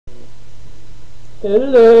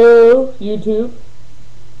Hello, YouTube.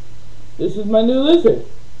 This is my new lizard.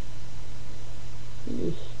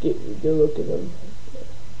 Just get a good look at him.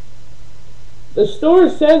 The store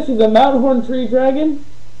says he's a mountain horn tree dragon,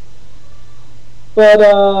 but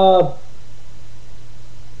I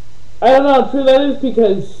don't know how true that is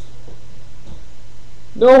because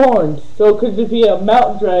no horns. So it could just be a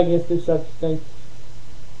mountain dragon if there's such a thing.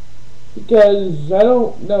 Because I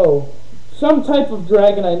don't know. Some type of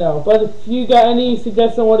dragon I know. But if you got any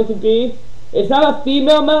suggestion on what it could be, it's not a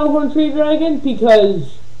female mountain horn tree dragon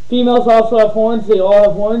because females also have horns. They all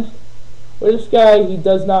have horns. But this guy, he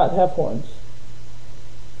does not have horns.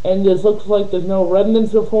 And this looks like there's no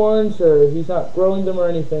remnants of horns or he's not growing them or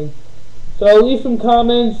anything. So leave some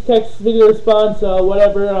comments, text, video response,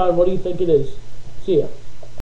 whatever on what do you think it is. See ya.